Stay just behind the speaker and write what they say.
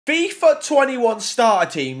FIFA 21 starter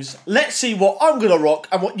teams. Let's see what I'm going to rock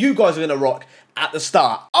and what you guys are going to rock at the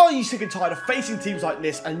start. Are you sick and tired of facing teams like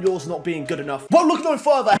this and yours not being good enough? Well, look no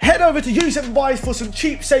further. Head over to U7Buys for some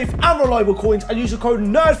cheap, safe and reliable coins and use the code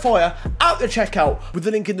NerdFire at the checkout with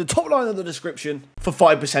the link in the top line of the description for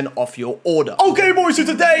 5% off your order. Okay, boys, so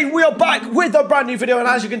today we are back with a brand new video, and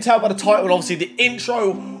as you can tell by the title and obviously the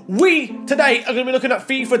intro, we today are going to be looking at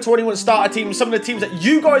FIFA 21 starter teams, some of the teams that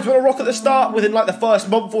you guys want to rock at the start within like the first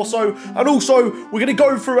month or so, and also we're going to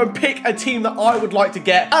go through and pick a team that I would like to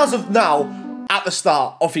get as of now at the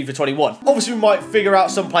start of FIFA 21. Obviously, we might figure out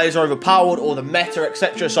some players are overpowered or the meta,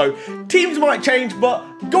 etc. So teams might change, but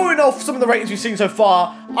going off some of the ratings we've seen so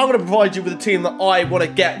far, I'm going to provide you with a team that I want to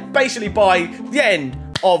get basically by the end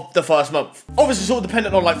of the first month. Obviously, it's all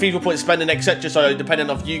dependent on like FIFA points spending, etc. So depending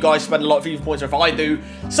on if you guys spend a lot of FIFA points or if I do.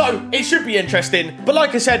 So it should be interesting. But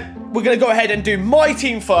like I said, we're going to go ahead and do my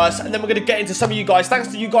team first, and then we're going to get into some of you guys. Thanks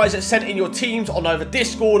to you guys that sent in your teams on either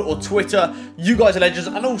Discord or Twitter. You guys are legends,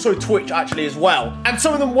 and also Twitch actually as well. And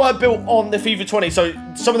some of them were built on the FIFA 20, so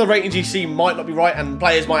some of the ratings you see might not be right, and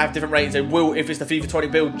players might have different ratings. They will if it's the FIFA 20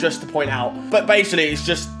 build, just to point out. But basically, it's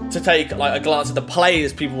just to take like a glance at the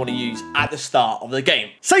players people want to use at the start of the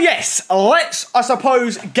game. So yes, let's, I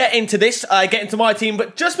suppose, get into this, get into my team.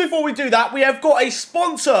 But just before we do that, we have got a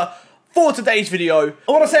sponsor for today's video.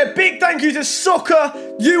 I want to say a big thank you to Soccer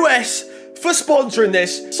US for sponsoring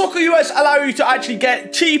this. Soccer US allow you to actually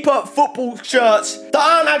get cheaper football shirts that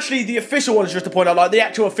aren't actually the official ones, just to point out, like the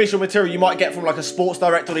actual official material you might get from like a Sports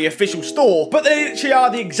Direct or the official store, but they literally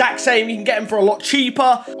are the exact same. You can get them for a lot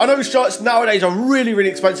cheaper. I know shirts nowadays are really, really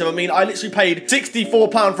expensive. I mean, I literally paid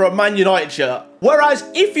 £64 for a Man United shirt. Whereas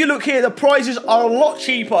if you look here, the prices are a lot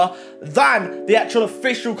cheaper than the actual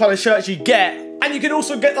official kind of shirts you get. And you can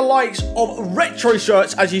also get the likes of retro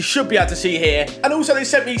shirts, as you should be able to see here. And also they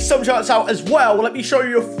sent me some shirts out as well. Let me show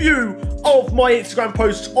you a few of my Instagram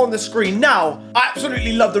posts on the screen now. I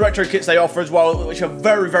absolutely love the retro kits they offer as well, which are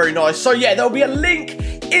very, very nice. So yeah, there'll be a link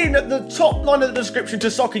in the top line of the description to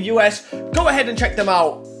Soccer US. Go ahead and check them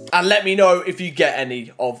out and let me know if you get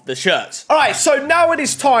any of the shirts. All right, so now it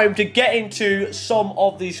is time to get into some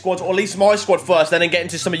of these squads, or at least my squad first, then get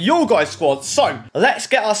into some of your guys' squads. So let's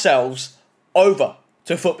get ourselves over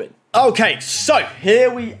to FUTBin. Okay, so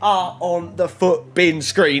here we are on the FUTBin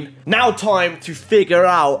screen. Now time to figure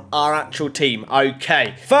out our actual team.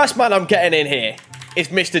 Okay, first man I'm getting in here is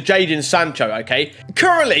Mr. Jadon Sancho, okay?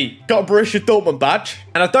 Currently got a Borussia Dortmund badge,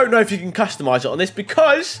 and I don't know if you can customize it on this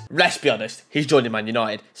because, let's be honest, he's joining Man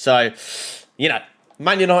United. So, you know,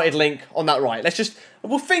 Man United link on that right.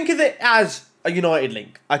 We'll think of it as a United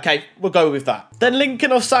link, okay? We'll go with that. Then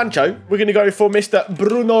linking off Sancho, we're going to go for Mr.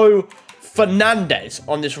 Bruno Fernandes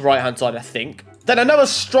on this right-hand side, I think. Then another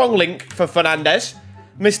strong link for Fernandes,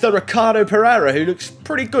 Mr. Ricardo Pereira, who looks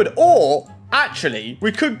pretty good. Or, actually,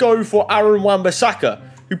 we could go for Aaron Wan-Bissaka,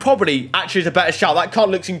 who probably actually is a better shout. That card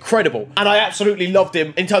looks incredible. And I absolutely loved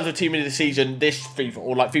him in terms of team of the season this FIFA,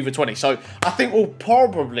 or like FIFA 20. So, I think we'll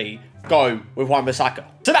probably go with Wan-Bissaka.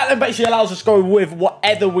 So that then basically allows us to go with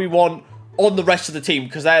whatever we want on the rest of the team,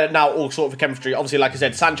 because they're now all sort of a chemistry. Obviously, like I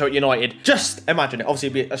said, Sancho at United. Just imagine it. Obviously,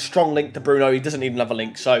 it'd be a strong link to Bruno. He doesn't even have a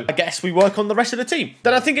link. So I guess we work on the rest of the team.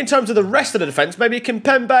 Then I think in terms of the rest of the defense, maybe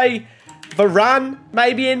Kimpembe, Varane,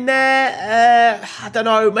 maybe in there. I don't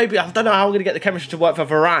know. Maybe, I don't know how I'm going to get the chemistry to work for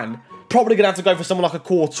Varane. Probably going to have to go for someone like a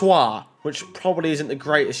Courtois, which probably isn't the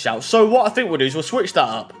greatest shout. So what I think we'll do is we'll switch that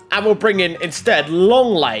up and we'll bring in instead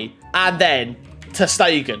Longley and then ter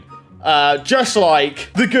Stegen. Just like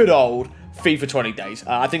the good old FIFA 20 days.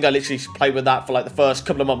 I think I literally played with that for like the first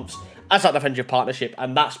couple of months as that defensive partnership,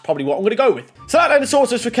 and that's probably what I'm going to go with. So that then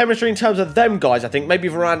sorts us for chemistry in terms of them guys. I think maybe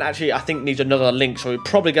Varane actually, I think, needs another link, so we're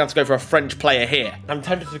probably going to have to go for a French player here. I'm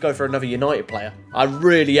tempted to go for another United player. I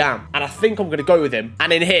really am, and I think I'm going to go with him.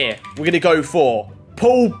 And in here, we're going to go for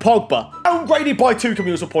Paul Pogba. Downgraded by 2, can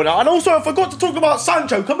we also point out. And also, I forgot to talk about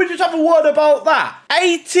Sancho. Can we just have a word about that?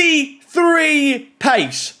 83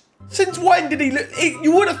 pace. Since when did he look?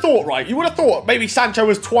 You would have thought, right? You would have thought maybe Sancho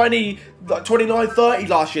was 20, like 29, 30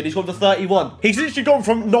 last year. And he's gone to 31. He's literally gone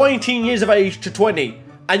from 19 years of age to 20.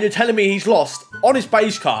 And you're telling me he's lost, on his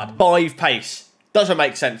base card, 5 pace. Doesn't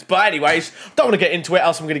make sense. But anyways, don't want to get into it,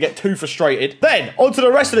 else I'm going to get too frustrated. Then, on to the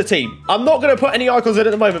rest of the team. I'm not going to put any icons in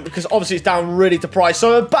at the moment because obviously it's down really to price.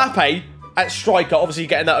 So Mbappe at striker, obviously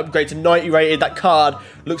getting that upgrade to 90 rated. That card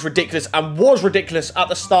looks ridiculous and was ridiculous at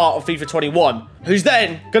the start of FIFA 21. Who's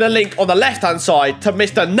then going to link on the left-hand side to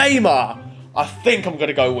Mr. Neymar I think I'm going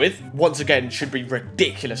to go with, once again, should be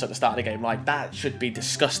ridiculous at the start of the game. Like, that should be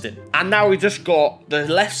disgusting. And now we just got the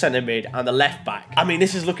left centre mid and the left back. I mean,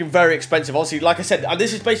 this is looking very expensive. Obviously, like I said, and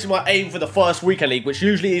this is basically my aim for the first weekend league, which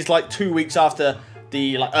usually is like 2 weeks after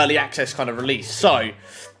the like early access kind of release. So,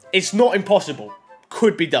 it's not impossible.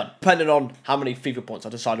 Could be done, depending on how many FIFA points I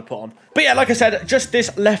decide to put on. But yeah, like I said, just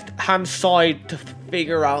this left-hand side to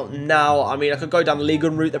figure out now. I mean, I could go down the Liga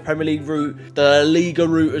route, the Premier League route, the Liga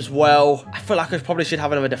route as well. I feel like I probably should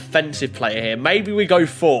have another defensive player here. Maybe we go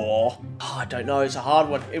for... Oh, I don't know. It's a hard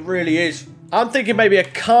one. It really is. I'm thinking maybe a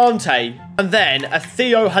Kante and then a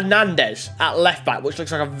Theo Hernandez at left-back, which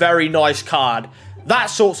looks like a very nice card.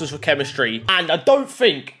 That sorts us for chemistry, and I don't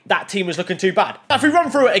think that team is looking too bad. Now, if we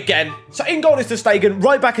run through it again, so in goal is Ter Stegen,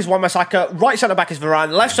 right back is Wan-Bissaka, right centre-back is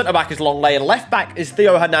Varane, left centre-back is Longley, and left back is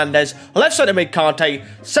Theo Hernandez, left centre-mid Kante,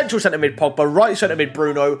 central centre-mid Pogba, right centre-mid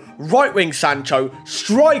Bruno, right wing Sancho,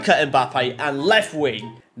 striker Mbappe, and left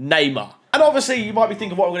wing Neymar. And obviously, you might be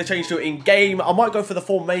thinking what I'm going to change to in-game. I might go for the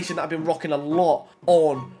formation that I've been rocking a lot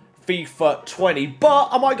on FIFA 20, but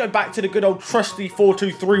I might go back to the good old trusty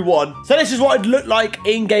 4-2-3-1. So this is what it'd look like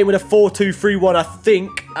in game with a 4-2-3-1, I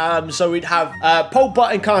think. So we'd have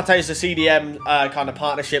Pogba and Kante as a CDM kind of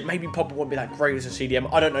partnership. Maybe Pogba wouldn't be that great as a CDM.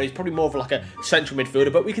 I don't know. He's probably more of like a central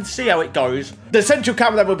midfielder, but we can see how it goes. The central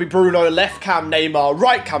cam then would be Bruno, left cam Neymar,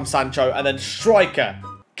 right cam Sancho, and then striker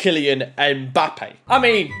Kylian Mbappe. I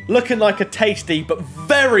mean, looking like a tasty but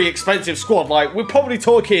very expensive squad. Like, we're probably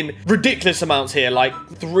talking ridiculous amounts here, like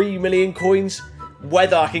 3 million coins.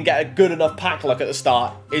 Whether I can get a good enough pack luck at the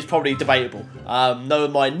start is probably debatable.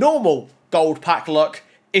 Knowing my normal gold pack luck,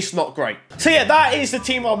 it's not great. So yeah, that is the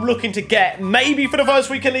team I'm looking to get. Maybe for the first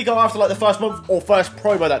weekend league after like the first month or first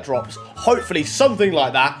promo that drops. Hopefully something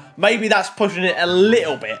like that. Maybe that's pushing it a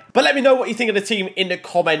little bit. But let me know what you think of the team in the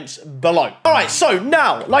comments below. All right, so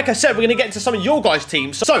now, like I said, we're going to get into some of your guys'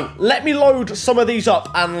 teams. So let me load some of these up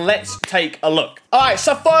and let's take a look. All right,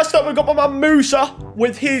 so first up, we've got my man Musa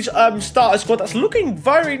with his starter squad. That's looking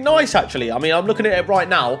very nice, actually. I mean, I'm looking at it right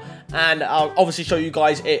now, and I'll obviously show you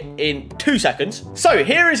guys it in 2 seconds. So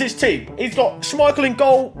here is his team. He's got Schmeichel in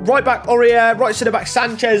goal, right back Aurier, right centre back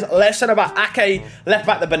Sanchez, left centre back Ake, left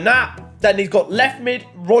back the Bernat. Then he's got left mid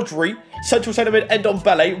Rodri, central centre mid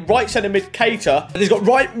Ndombele, right centre mid Keita. And he's got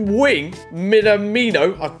right wing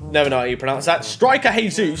Minamino, I never know how you pronounce that, striker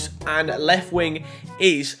Jesus, and left wing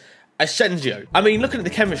is Asensio. I mean, looking at the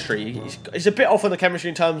chemistry, it's a bit off on the chemistry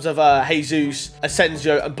in terms of Jesus,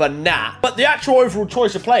 Asensio, and Bernat. But the actual overall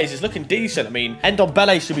choice of players is looking decent. I mean,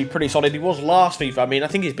 Ndombele should be pretty solid. He was last FIFA. I mean, I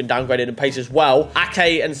think he's been downgraded in pace as well.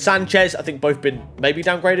 Ake and Sanchez, I think both been maybe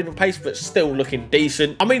downgraded in pace, but still looking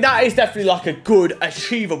decent. I mean, that is definitely like a good,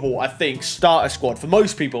 achievable, I think, starter squad for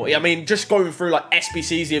most people. I mean, just going through like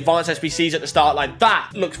SBCs, the advanced SBCs at the start, like that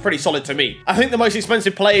looks pretty solid to me. I think the most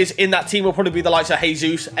expensive players in that team will probably be the likes of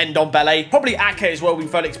Jesus, Ndombele, probably Ake as well, will be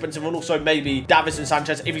fairly expensive, and also maybe Davis and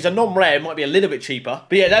Sanchez. If he's a non-rare, it might be a little bit cheaper.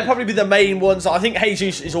 But yeah, they'll probably be the main ones. I think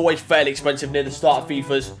Jesus is always fairly expensive near the start of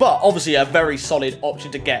FIFAs, but obviously a very solid option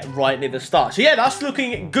to get right near the start. So yeah, that's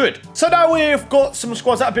looking good. So now we've got some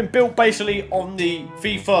squads that have been built basically on the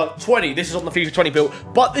FIFA 20. This is on the FIFA 20 build,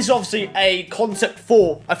 but this is obviously a concept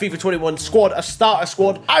for a FIFA 21 squad, a starter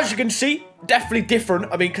squad. As you can see, definitely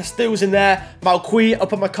different. I mean, Castile's in there, Malqui,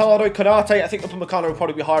 Upamecano, Konate. I think Upamecano will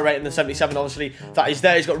probably be higher rated than 77, honestly. That is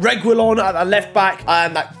there. He's got Reguilon at the left back,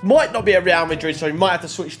 and that might not be a Real Madrid, so he might have to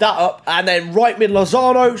switch that up. And then right mid,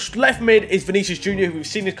 Lozano. Left mid is Vinicius Jr., who we've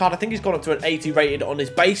seen his card. I think he's gone up to an 80 rated on his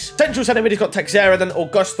base. Central centre mid, he's got Texera, then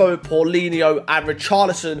Augusto, Paulinho, and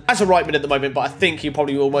Richarlison as a right mid at the moment, but I think he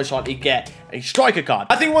probably will most likely get a striker card.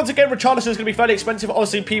 I think once again, Richarlison is going to be fairly expensive.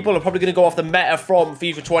 Obviously, people are probably going to go off the meta from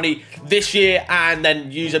FIFA 20 this year and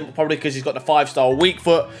then use him probably because he's got the 5-star weak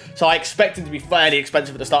foot. So I expect him to be fairly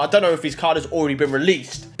expensive at the start. I don't know if his card has already been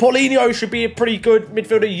released. Paulinho should be a pretty good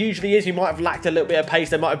midfielder. He usually is. He might have lacked a little bit of pace.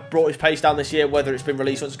 They might have brought his pace down this year. Whether it's been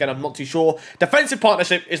released once again, I'm not too sure. Defensive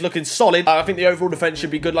partnership is looking solid. I think the overall defense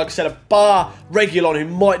should be good. Like I said, a bar Reguilon, who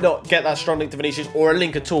might not get that strong link to Vinicius or a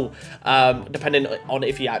link at all, depending on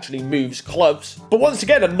if he actually moves clubs. But once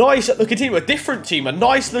again, a nice looking team, a different team, a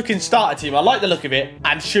nice looking starter team. I like the look of it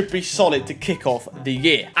and should be solid to kick off the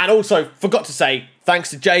year. And also, forgot to say, thanks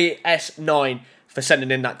to JS9 for sending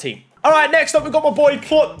in that team. All right, next up, we've got my boy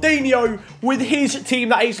Claudinho with his team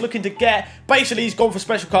that he's looking to get. Basically, he's gone for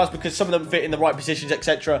special cards because some of them fit in the right positions,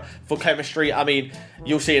 etc. for chemistry. I mean,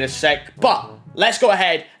 you'll see in a sec. But let's go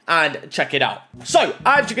ahead and check it out. So,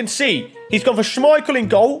 as you can see, he's gone for Schmeichel in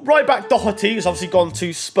goal. Right back, Doherty has obviously gone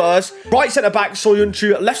to Spurs. Right centre-back,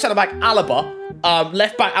 Soyuncu. Left centre-back, Alaba.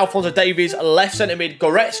 Left back, Alphonso Davies. Left centre-mid,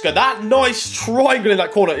 Goretzka. That nice triangle in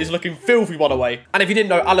that corner is looking filthy, by the way. And if you didn't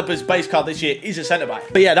know, Alaba's base card this year is a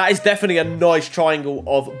centre-back. But yeah, that is definitely a nice triangle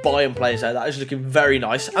of Bayern players there. That is looking very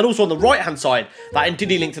nice. And also on the right-hand side, that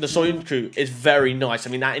Ndidi link to the Soyuncu is very nice. I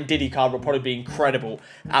mean, that Ndidi card will probably be incredible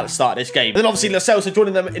at the start of this game. And then obviously, Lascelles are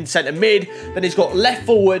joining them in centre-mid. Then he's got left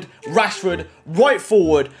forward, Rashford, right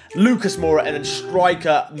forward, Lucas Moura, and then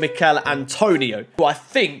striker, Mikel Antonio, who I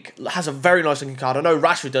think has a very nice looking card. I know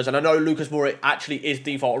Rashford does, and I know Lucas Moura actually is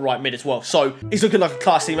default right mid as well. So he's looking like a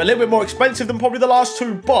class team. A little bit more expensive than probably the last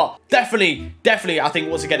two, but definitely, I think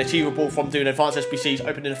once again, achievable from doing advanced SBCs,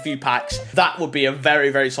 opening a few packs. That would be a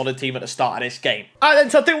very, very solid team at the start of this game. And then,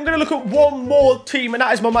 so I think we're going to look at one more team, and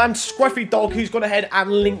that is my man, Scruffy Dog, who's gone ahead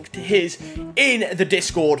and linked his in the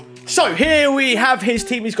Discord. So here we have his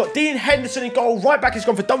team. He's got Dean Henderson in goal. Right back, he's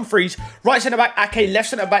gone for Dumfries. Right centre-back, Ake. Left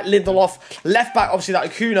centre-back, Lindelof. Left back, obviously, that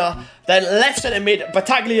Acuna. Then left centre-mid,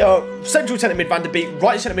 Battaglia. Central centre-mid, Van der Beek.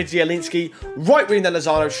 Right centre-mid, Zielinski. Right wing, then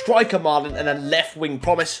Lozano. Striker, Marlon. And then left wing,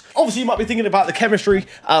 Promise. Obviously, you might be thinking about the chemistry.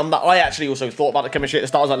 That I actually also thought about the chemistry at the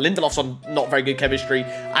start. I was like, Lindelof's on not very good chemistry.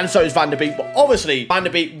 And so is Van der Beek. But obviously, Van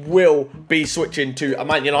der Beek will be switching to a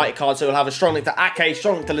Man United card. So he'll have a strong link to Ake,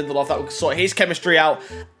 strong link to Lindelof. That will sort his chemistry out.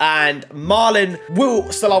 And Marlon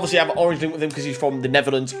will still obviously have an orange link with him because he's from the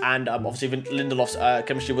Netherlands. And obviously, Lindelof's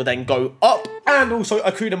chemistry will then go up. And also,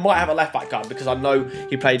 Acuna might have a left-back card because I know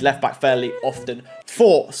he played left-back fairly often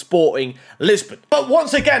for Sporting Lisbon. But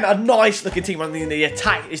once again, a nice-looking team. I mean, the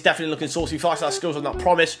attack is definitely looking saucy. 5-star skills on that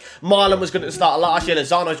Promise. Marlon was good at the start of last year.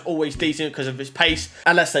 Lozano's always decent because of his pace,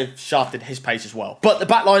 unless they've shafted his pace as well. But the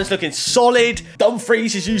back line is looking solid.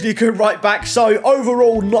 Dumfries is usually a good right back. So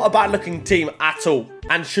overall, not a bad-looking team at all,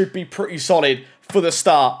 and should be pretty solid for the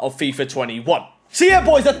start of FIFA 21. So yeah,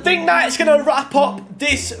 boys, I think that's going to wrap up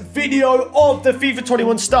this video of the FIFA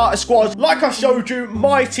 21 starter squad. Like I showed you,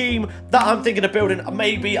 my team that I'm thinking of building,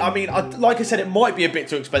 maybe, I mean, like I said, it might be a bit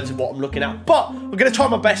too expensive what I'm looking at, but I'm going to try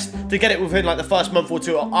my best to get it within like the first month or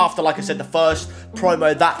two after, like I said, the first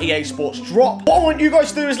promo that EA Sports drop. What I want you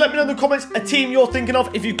guys to do is let me know in the comments a team you're thinking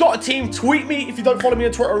of. If you've got a team, tweet me. If you don't follow me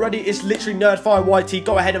on Twitter already, it's literally NerdFireYT.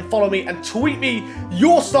 Go ahead and follow me and tweet me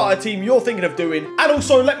your starter team you're thinking of doing. And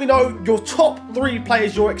also let me know your top 3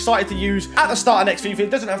 players you're excited to use at the start of next FIFA. It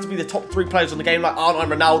doesn't have to be the top 3 players on the game like R9,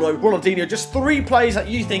 Ronaldo, Ronaldinho. Just 3 players that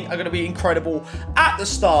you think are going to be incredible at the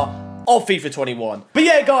start of FIFA 21. But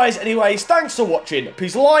yeah, guys, anyways, thanks for watching.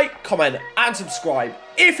 Please like, comment, and subscribe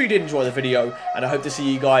if you did enjoy the video. And I hope to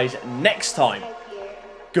see you guys next time.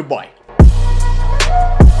 Goodbye.